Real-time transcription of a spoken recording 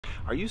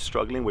Are you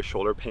struggling with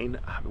shoulder pain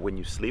when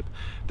you sleep?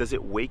 Does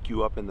it wake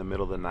you up in the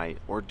middle of the night?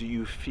 Or do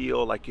you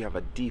feel like you have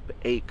a deep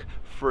ache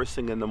first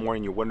thing in the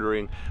morning? You're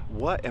wondering,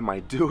 what am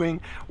I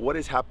doing? What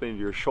is happening to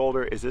your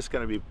shoulder? Is this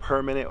going to be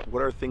permanent?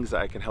 What are things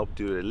that I can help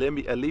do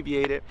to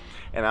alleviate it?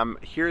 And I'm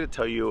here to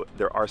tell you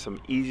there are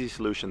some easy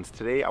solutions.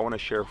 Today I want to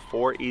share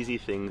 4 easy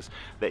things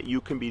that you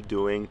can be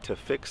doing to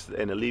fix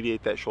and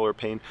alleviate that shoulder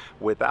pain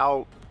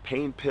without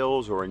pain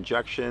pills or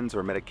injections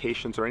or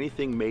medications or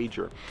anything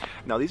major.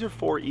 Now these are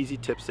 4 easy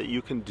tips that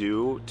you can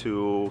do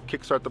to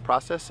kickstart the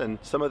process, and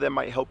some of them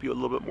might help you a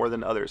little bit more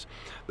than others.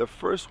 The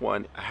first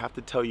one I have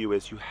to tell you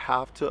is you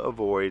have to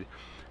avoid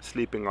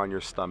sleeping on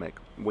your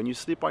stomach. When you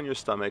sleep on your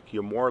stomach,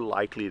 you're more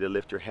likely to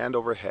lift your hand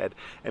overhead,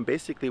 and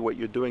basically what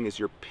you're doing is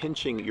you're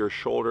pinching your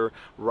shoulder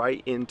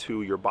right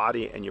into your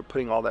body and you're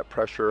putting all that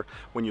pressure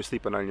when you're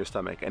sleeping on your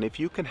stomach. And if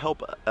you can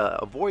help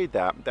avoid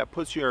that, that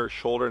puts your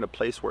shoulder in a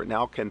place where it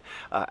now can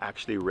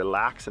actually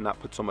relax and not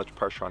put so much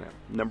pressure on it.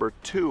 Number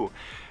 2,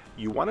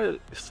 you want to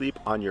sleep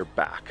on your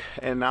back.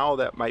 And now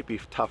that might be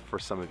tough for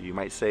some of you. You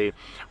might say,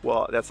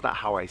 well, that's not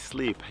how I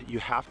sleep. You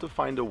have to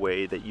find a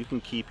way that you can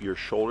keep your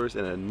shoulders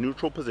in a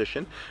neutral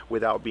position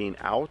without being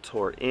out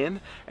or in,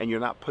 and you're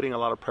not putting a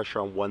lot of pressure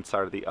on one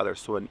side or the other.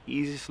 So an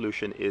easy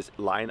solution is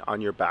lying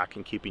on your back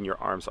and keeping your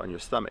arms on your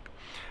stomach.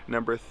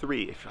 Number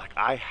 3, if you're like,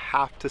 I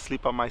have to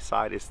sleep on my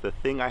side, it's the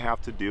thing I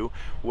have to do,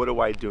 what do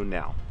I do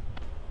now?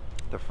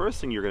 The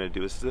first thing you're going to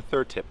do, this is the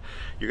 3rd tip,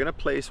 you're going to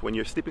place, when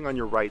you're sleeping on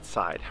your right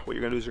side, what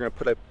you're going to do is you're going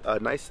to put a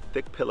nice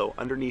thick pillow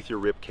underneath your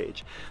rib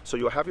cage. So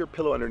you'll have your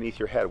pillow underneath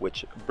your head,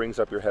 which brings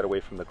up your head away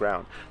from the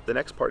ground. The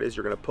next part is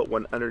you're going to put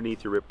one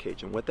underneath your rib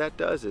cage, and what that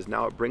does is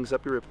now it brings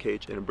up your rib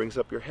cage and it brings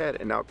up your head,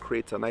 and now it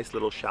creates a nice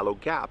little shallow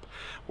gap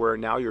where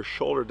now your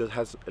shoulder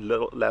has a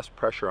little less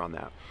pressure on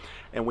that.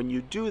 And when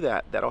you do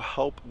that, that'll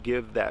help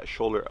give that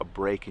shoulder a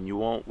break and you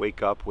won't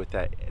wake up with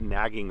that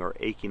nagging or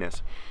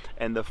achiness.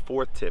 And the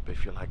 4th tip,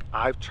 if you're like,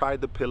 I've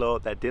tried the pillow,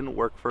 that didn't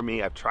work for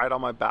me, I've tried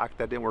on my back,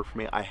 that didn't work for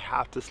me, I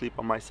have to sleep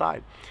on my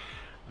side.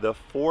 The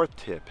 4th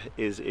tip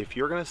is if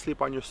you're gonna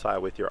sleep on your side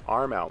with your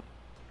arm out,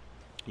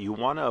 you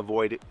want to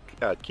avoid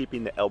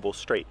keeping the elbow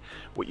straight.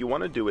 What you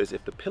want to do is,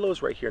 if the pillow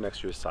is right here next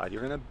to your side,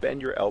 you're going to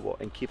bend your elbow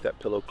and keep that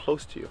pillow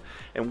close to you.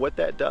 And what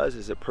that does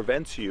is it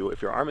prevents you,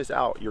 if your arm is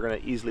out, you're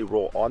going to easily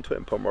roll onto it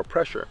and put more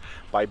pressure.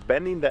 By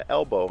bending the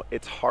elbow,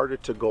 it's harder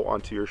to go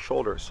onto your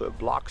shoulder, so it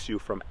blocks you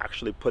from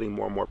actually putting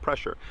more and more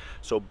pressure.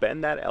 So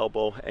bend that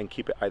elbow and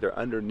keep it either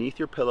underneath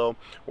your pillow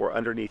or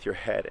underneath your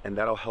head, and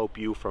that'll help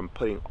you from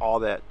putting all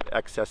that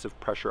excessive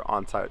pressure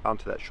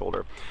onto that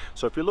shoulder.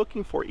 So if you're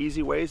looking for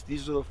easy ways,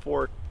 these are the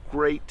 4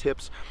 great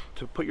tips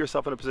to put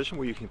yourself in a position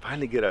where you can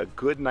finally get a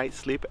good night's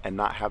sleep and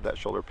not have that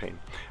shoulder pain.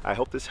 I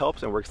hope this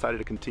helps, and we're excited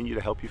to continue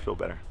to help you feel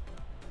better.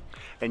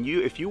 And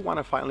if you want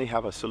to finally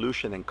have a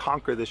solution and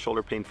conquer this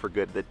shoulder pain for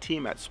good, the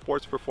team at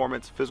Sports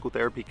Performance Physical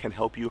Therapy can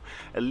help you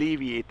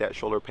alleviate that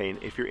shoulder pain.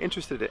 If you're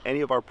interested in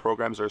any of our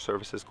programs or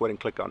services, go ahead and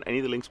click on any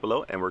of the links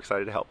below, and we're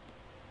excited to help.